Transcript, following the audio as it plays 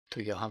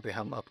तो यहाँ पे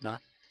हम अपना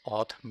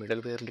ऑथ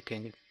मिडलवेयर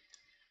लिखेंगे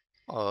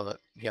और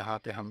यहाँ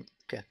पे हम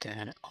कहते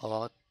हैं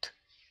ऑथ,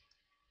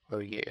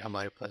 और ये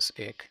हमारे पास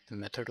एक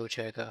मेथड हो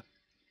जाएगा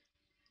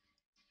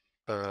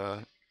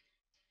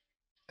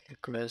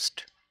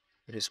रिक्वेस्ट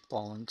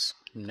रिस्पॉन्स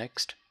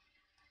नेक्स्ट।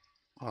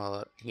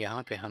 और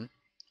यहाँ पे हम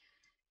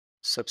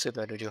सबसे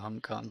पहले जो हम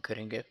काम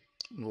करेंगे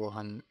वो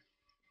हम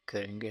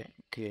करेंगे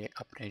कि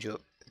अपने जो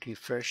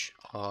रिफ़्रेश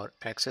और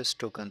एक्सेस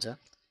टोकन्स हैं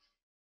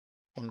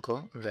उनको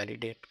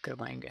वैलिडेट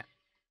करवाएंगे।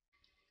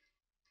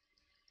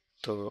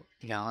 तो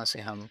यहाँ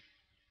से हम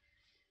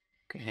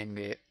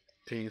कहेंगे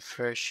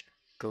रिफ़्रेश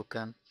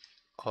टोकन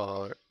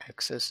और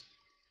एक्सेस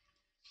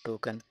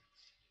टोकन,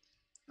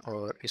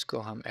 और इसको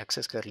हम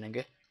एक्सेस कर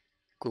लेंगे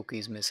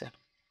कुकीज़ में से।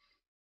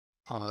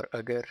 और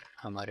अगर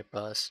हमारे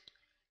पास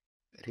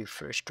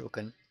रिफ़्रेश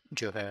टोकन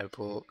जो है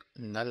वो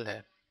नल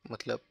है,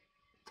 मतलब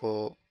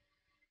वो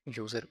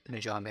यूज़र ने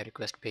जो हमें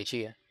रिक्वेस्ट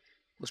भेजी है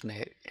उसमें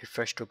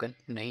रिफ़्रेश टोकन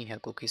नहीं है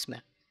कुकीज़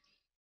में,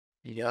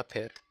 या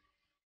फिर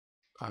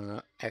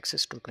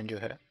एक्सेस टोकन जो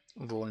है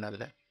वो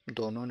नल है,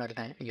 दोनों नल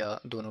हैं या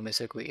दोनों में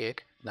से कोई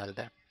एक नल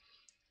है,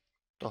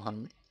 तो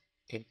हम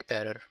एक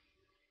एरर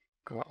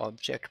का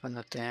ऑब्जेक्ट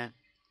बनाते हैं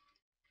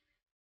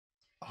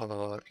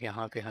और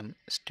यहाँ पे हम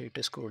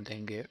स्टेटस कोड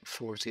देंगे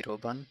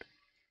 401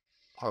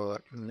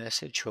 और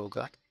मैसेज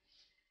होगा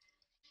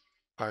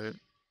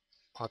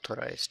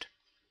अनऑथोराइज्ड,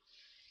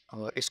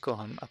 और इसको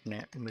हम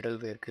अपने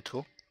मिडलवेयर के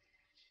थ्रू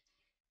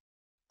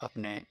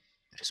अपने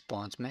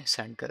रिस्पॉन्स में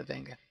सेंड कर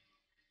देंगे।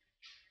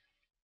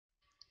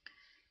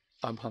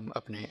 अब हम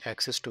अपने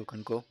एक्सेस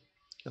टोकन को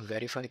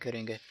वेरीफाई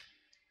करेंगे।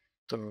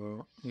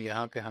 तो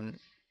यहाँ पे हम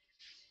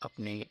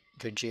अपनी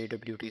जो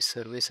JWT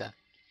सर्विस है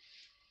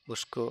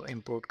उसको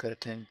इंपोर्ट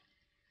करते हैं,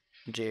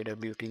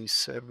 JWT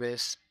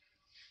सर्विस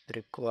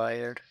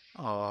रिक्वायर्ड,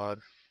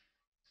 और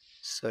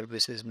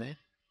सर्विसेज में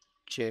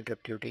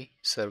JWT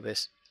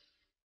सर्विस,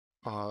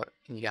 और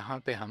यहाँ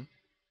पे हम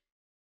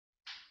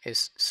इस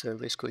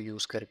सर्विस को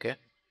यूज़ करके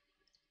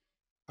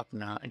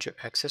अपना जो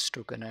एक्सेस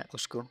टोकन है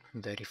उसको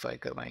वेरीफाई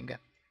करवाएंगे।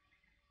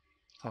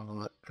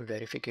 और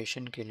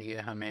वेरिफिकेशन के लिए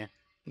हमें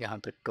यहाँ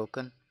पे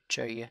टोकन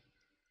चाहिए,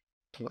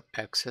 तो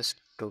एक्सेस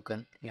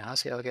टोकन यहाँ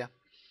से आ गया।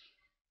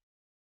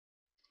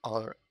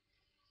 और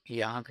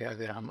यहाँ पे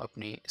अगर हम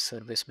अपनी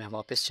सर्विस में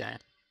वापस जाएं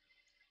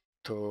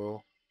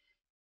तो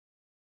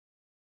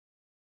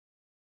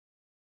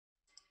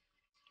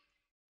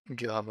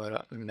जो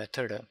हमारा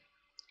मेथड है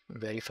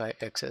वेरीफाई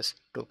एक्सेस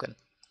टोकन,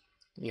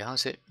 यहाँ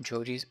से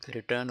जो चीज़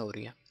रिटर्न हो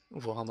रही है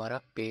वो हमारा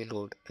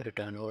पेलोड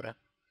रिटर्न हो रहा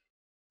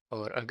है।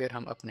 और अगर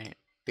हम अपने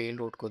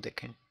पेलोड को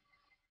देखें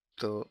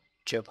तो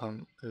जब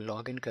हम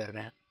लॉगिन कर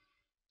रहे हैं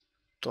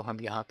तो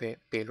हम यहाँ पे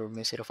पेलोड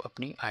में सिर्फ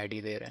अपनी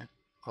आईडी दे रहे हैं,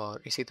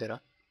 और इसी तरह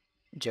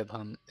जब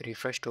हम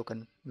रिफ़्रेश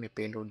टोकन में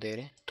पेलोड दे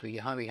रहे हैं तो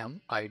यहाँ भी हम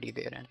आईडी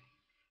दे रहे हैं।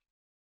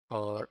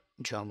 और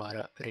जो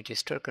हमारा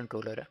रजिस्टर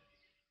कंट्रोलर है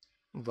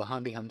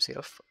वहाँ भी हम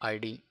सिर्फ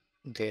आईडी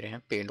दे रहे हैं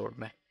पेलोड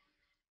में।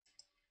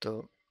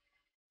 तो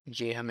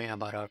ये हमें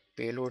हमारा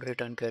पेलोड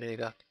रिटर्न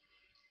करेगा,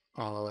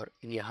 और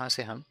यहाँ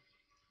से हम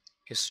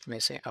इसमें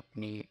से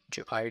अपनी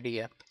जो आईडी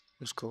है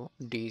उसको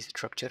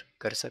डिस्ट्रक्चर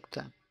कर सकते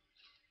हैं,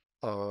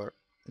 और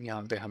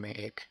यहाँ पे हमें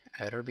एक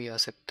एरर भी आ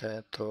सकता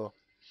है। तो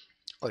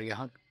और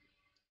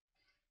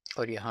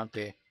यहाँ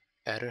पे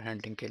एरर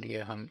हैंडलिंग के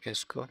लिए हम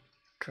इसको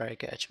ट्राई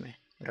कैच में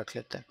रख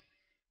लेते हैं,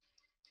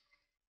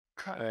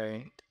 ट्राई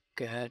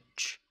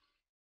कैच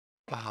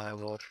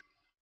और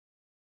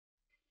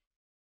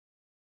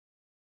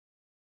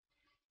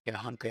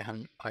यहाँ पे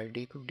हम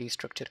आईडी को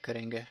डिस्ट्रक्चर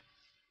करेंगे।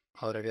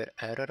 और अगर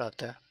एरर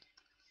आता है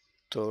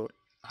तो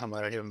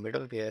हमारा जो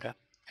मिडलवेयर है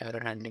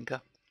एरर हैंडलिंग का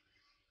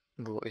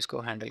वो इसको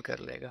हैंडल कर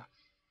लेगा।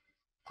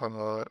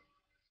 और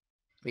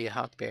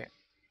यहाँ पे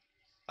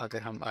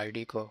अगर हम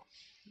आईडी को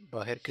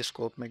बाहर के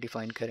स्कोप में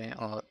डिफ़ाइन करें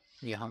और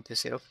यहाँ पे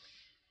सिर्फ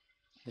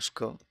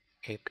उसको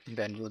एक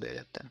वैल्यू दे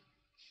देते हैं,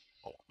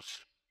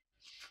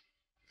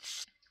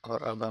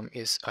 और अब हम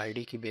इस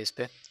आईडी की बेस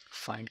पे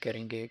फाइंड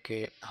करेंगे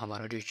कि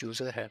हमारा जो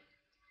यूज़र है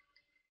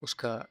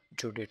उसका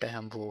जो डेटा है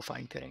हम वो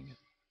फाइंड करेंगे।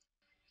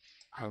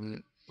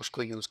 हम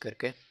उसको यूज़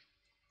करके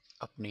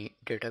अपनी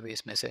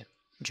डेटाबेस में से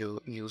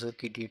जो यूज़र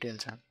की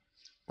डिटेल्स हैं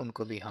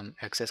उनको भी हम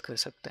एक्सेस कर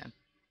सकते हैं।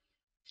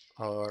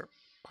 और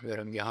अगर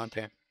हम यहाँ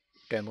पे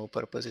डेमो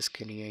पर्पसेस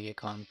के लिए ये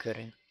काम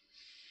करें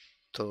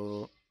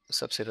तो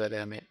सबसे पहले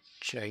हमें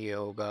चाहिए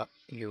होगा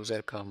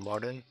यूज़र का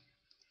मॉडल,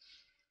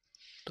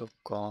 तो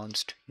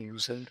कॉन्स्ट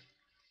यूज़र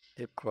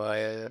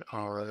रिक्वायर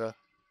और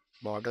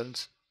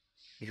मॉडल्स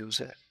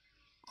यूज़र,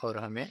 और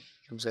हमें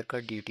यूज़र का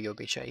DTO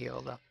भी चाहिए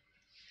होगा,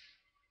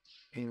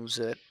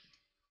 यूज़र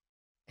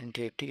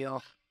DTO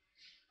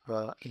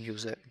व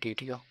यूज़र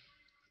DTO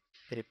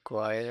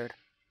रिक्वायर्ड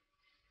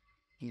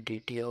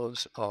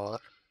DTOs और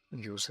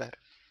यूज़र।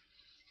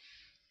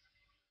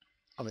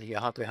 और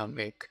यहाँ पे हम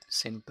एक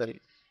सिंपल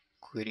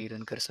क्वेरी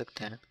रन कर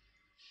सकते हैं,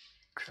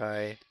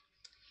 ट्राई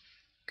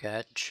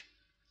कैच,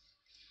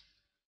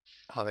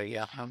 और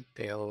यहाँ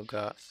पे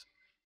होगा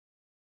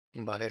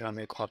बाहर हम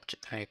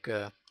एक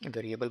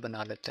वेरिएबल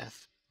बना लेते हैं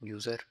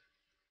यूज़र,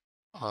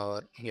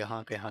 और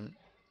यहाँ पे हम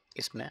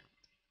इसमें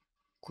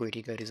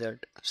क्वेरी का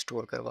रिज़ल्ट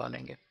स्टोर करवा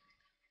लेंगे।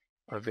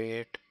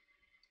 Await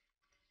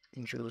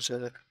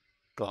user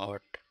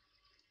dot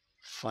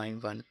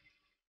find one,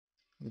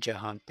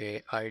 जहाँ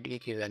पे आईडी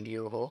की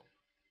वैल्यू हो,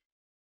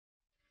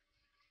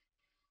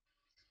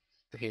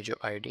 ये जो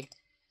आईडी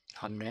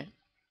हमने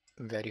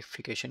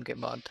वेरिफिकेशन के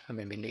बाद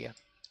हमें मिली है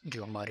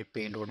जो हमारे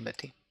पेलोड में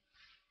थी।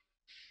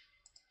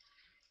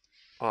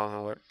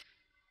 और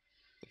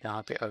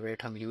यहाँ पे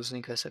अवेट हम यूज़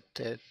नहीं कर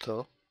सकते,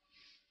 तो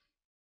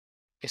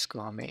इसको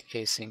हमें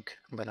एसिंक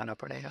बनाना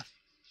पड़ेगा।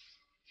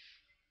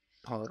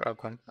 और अब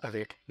हम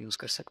अवेट यूज़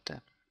कर सकते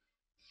हैं।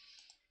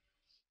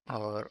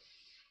 और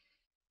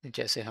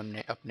जैसे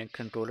हमने अपने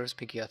कंट्रोलर्स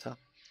पे किया था,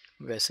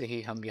 वैसे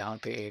ही हम यहाँ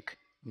पे एक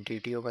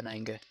DTO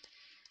बनाएंगे।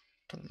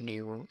 तो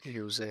न्यू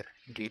यूज़र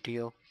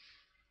DTO,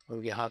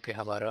 और यहाँ पे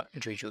हमारा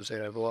जो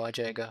यूज़र है वो आ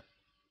जाएगा।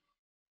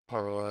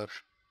 और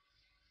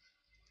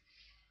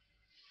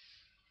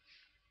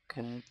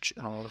कैच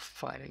और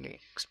फाइनली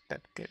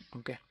एक्सपेक्टेड,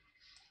 ओके।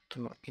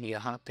 तो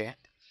यहाँ पे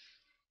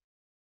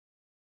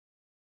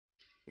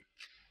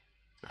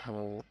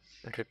हम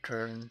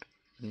रिटर्न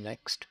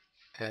नेक्स्ट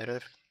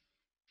एरर,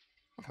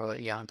 और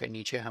यहाँ पे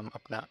नीचे हम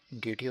अपना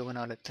DTO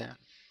बना लेते हैं।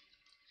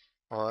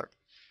 और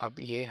अब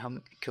ये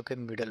हम क्योंकि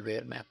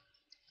मिडलवेयर में,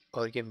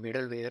 और ये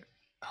मिडलवेयर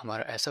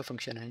हमारा ऐसा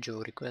फंक्शन है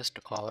जो रिक्वेस्ट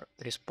और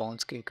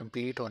रिस्पॉन्स के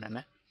कंप्लीट होने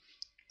में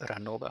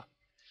रन होगा।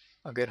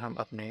 अगर हम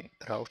अपने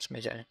राउट्स में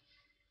जाएं,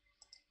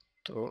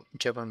 तो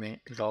जब हमें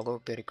लॉग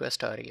आउट पे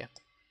रिक्वेस्ट आ रही है,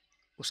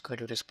 उसका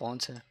जो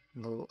रिस्पॉन्स है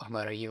वो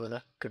हमारा ये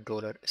वाला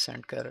कंट्रोलर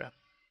सेंड कर रहा है।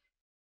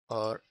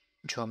 और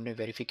जो हमने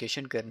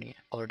वेरिफिकेशन करनी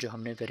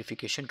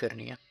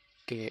है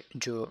कि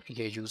जो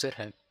ये यूज़र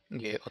है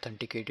ये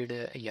ऑथेंटिकेटेड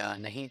है या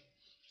नहीं,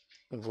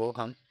 वो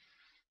हम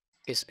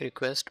इस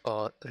रिक्वेस्ट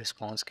और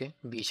रिस्पॉन्स के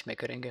बीच में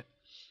करेंगे।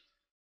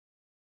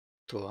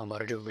 तो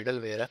हमारा जो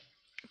मिडलवेयर है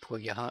वो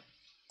यहाँ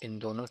इन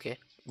दोनों के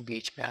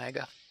बीच में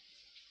आएगा।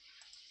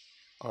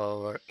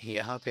 और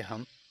यहाँ पे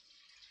हम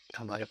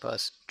हमारे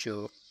पास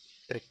जो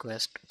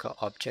रिक्वेस्ट का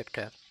ऑब्जेक्ट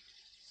है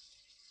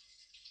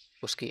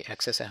उसकी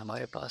एक्सेस है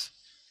हमारे पास,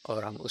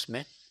 और हम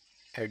उसमें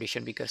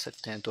एडिशन भी कर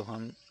सकते हैं। तो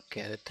हम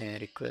कह देते हैं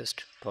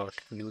रिक्वेस्ट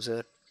डॉट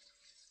यूज़र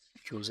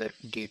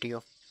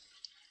DTO,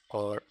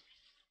 और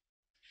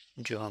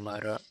जो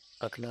हमारा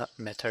अगला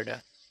मेथड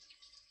है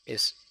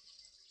इस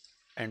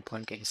एंड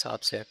पॉइंट के हिसाब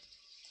से,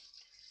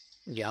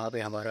 यहाँ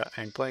पे हमारा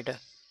एंड पॉइंट है,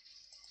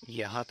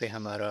 यहाँ पे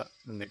हमारा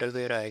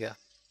मिडलवेयर आएगा,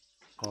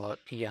 और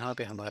यहाँ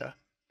पे हमारा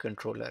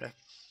कंट्रोलर है।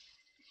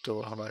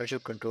 तो हमारा जो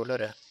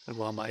कंट्रोलर है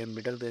वो हमारे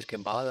मिडलवेयर के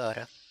बाद आ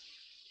रहा है।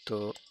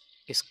 तो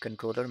इस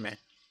कंट्रोलर में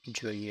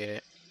जो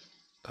ये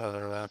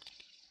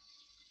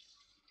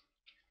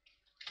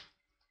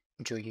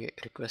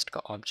रिक्वेस्ट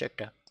का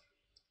ऑब्जेक्ट है,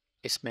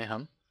 इसमें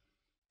हम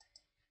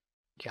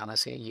यहाँ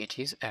से ये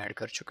चीज़ ऐड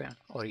कर चुके हैं,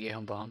 और ये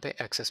हम वहाँ पे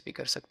एक्सेस भी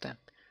कर सकते हैं,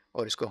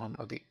 और इसको हम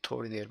अभी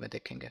थोड़ी देर में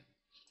देखेंगे।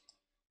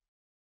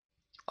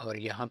 और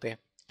यहाँ पे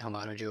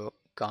हमारा जो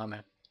काम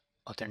है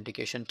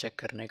ऑथेंटिकेशन चेक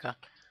करने का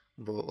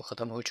वो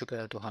ख़त्म हो चुका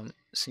है। तो हम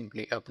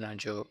सिंपली अपना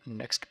जो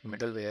नेक्स्ट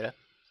मिडलवेयर है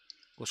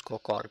उसको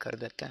कॉल कर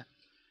देते हैं,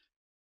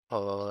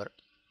 और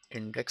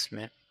इंडेक्स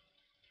में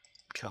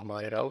जो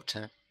हमारे राउट्स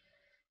हैं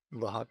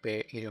वहाँ पे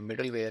ये जो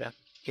मिडलवेयर है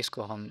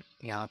इसको हम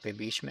यहाँ पे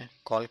बीच में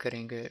कॉल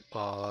करेंगे,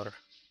 और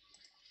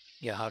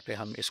यहाँ पे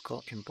हम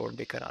इसको इंपोर्ट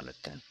भी करा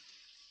लेते हैं।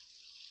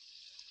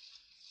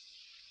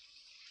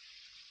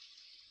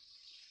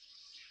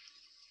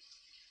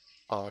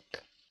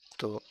 ऑथ,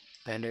 तो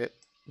पहले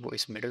वो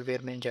इस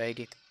मिडलवेयर में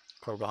जाएगी,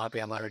 और वहाँ पे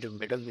हमारा जो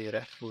मिडलवेयर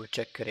है वो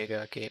चेक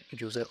करेगा कि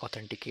यूज़र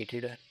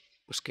ऑथेंटिकेटेड है,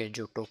 उसके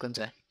जो टोकन्स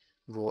हैं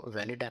वो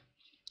वैलिड है,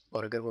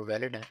 और अगर वो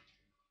वैलिड है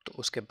तो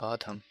उसके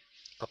बाद हम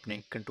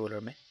अपने कंट्रोलर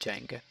में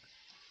जाएंगे।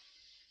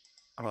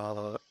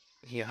 और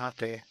यहाँ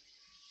पे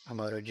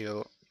हमारा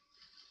जो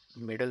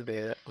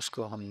मिडलवेयर है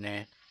उसको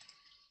हमने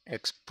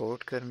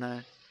एक्सपोर्ट करना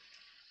है,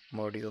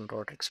 मॉड्यूल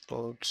डॉट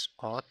एक्सपोर्ट्स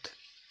ऑथ।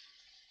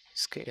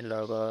 इसके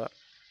अलावा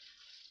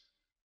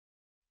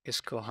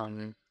इसको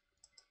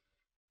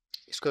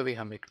भी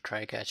हम एक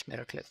ट्राई कैच में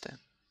रख लेते हैं।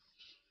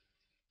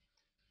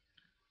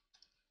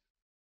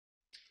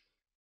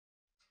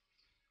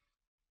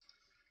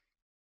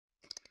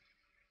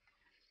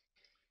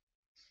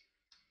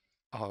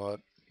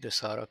 और जो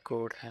सारा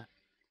कोड है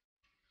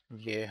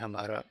ये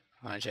हमारा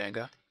आ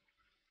जाएगा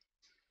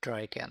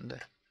ट्राई के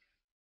अंदर।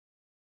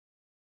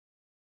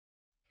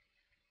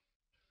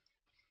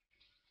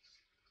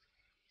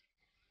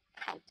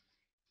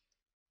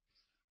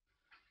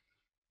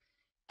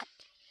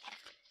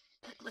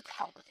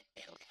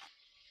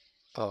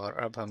 और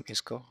अब हम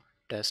इसको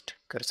टेस्ट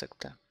कर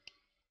सकते हैं।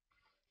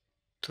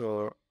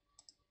 तो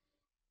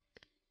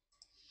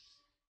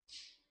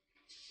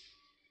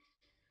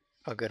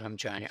अगर हम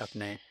चाहें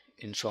अपने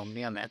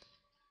इंसोम्निया में,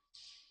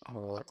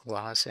 और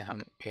वहाँ से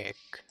हम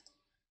एक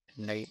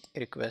नई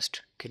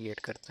रिक्वेस्ट क्रिएट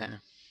करते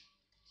हैं,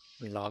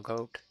 लॉग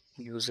आउट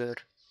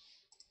यूज़र,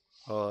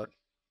 और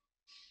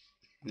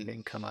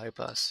लिंक हमारे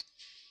पास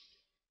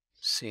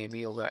सेम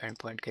ही होगा एंड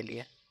पॉइंट के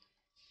लिए।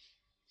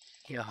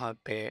 यहाँ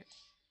पे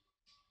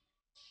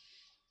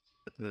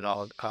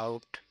लॉग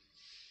आउट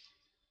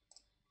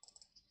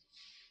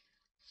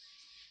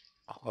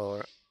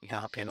और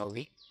यहाँ पे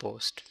होगी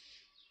पोस्ट।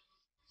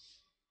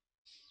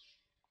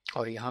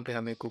 और यहाँ पे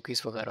हमें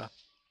कुकीज़ वगैरह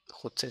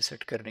ख़ुद से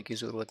सेट करने की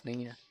ज़रूरत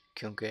नहीं है,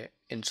 क्योंकि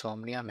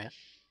इंसोम्निया में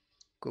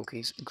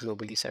कुकीज़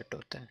ग्लोबली सेट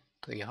होते हैं।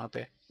 तो यहाँ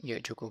पे ये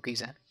जो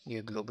कुकीज़ हैं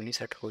ये ग्लोबली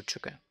सेट हो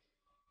चुके हैं।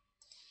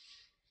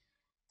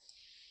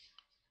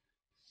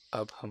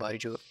 अब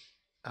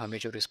हमें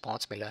जो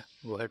रिस्पांस मिला है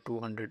वो है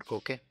 200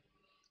 ओके,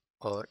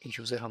 और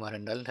यूज़र हमारा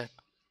नल है,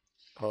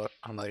 और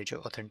हमारी जो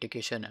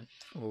ऑथेंटिकेशन है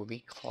वो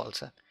भी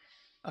फॉल्स है।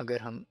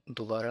 अगर हम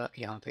दोबारा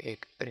यहाँ पे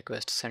एक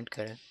रिक्वेस्ट सेंड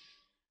करें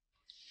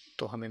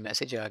तो हमें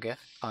मैसेज आ गया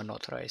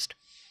अनऑथराइज्ड,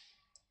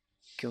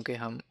 क्योंकि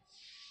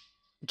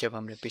जब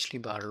हमने पिछली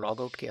बार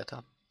लॉग आउट किया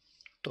था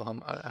तो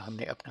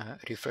हमने अपना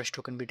रिफ्रेश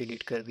टोकन भी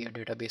डिलीट कर दिया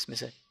डेटाबेस में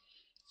से,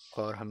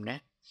 और हमने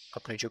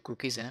अपने जो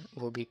कुकीज़ हैं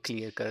वो भी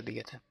क्लियर कर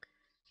दिए थे।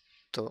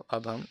 तो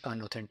अब हम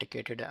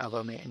अनऑथेंटिकेटेड है, अब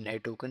हमें नए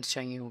टोकन्स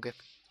चाहिए होंगे,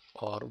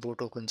 और वो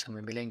टोकन्स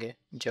हमें मिलेंगे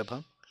जब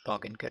हम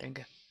लॉगिन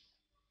करेंगे।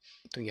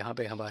 तो यहाँ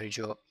पे हमारी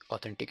जो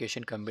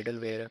ऑथेंटिकेशन का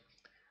मिडलवेयर है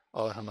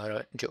और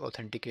हमारा जो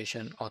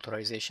ऑथेंटिकेशन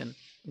ऑथराइजेशन,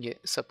 ये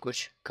सब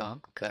कुछ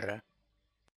काम कर रहा है।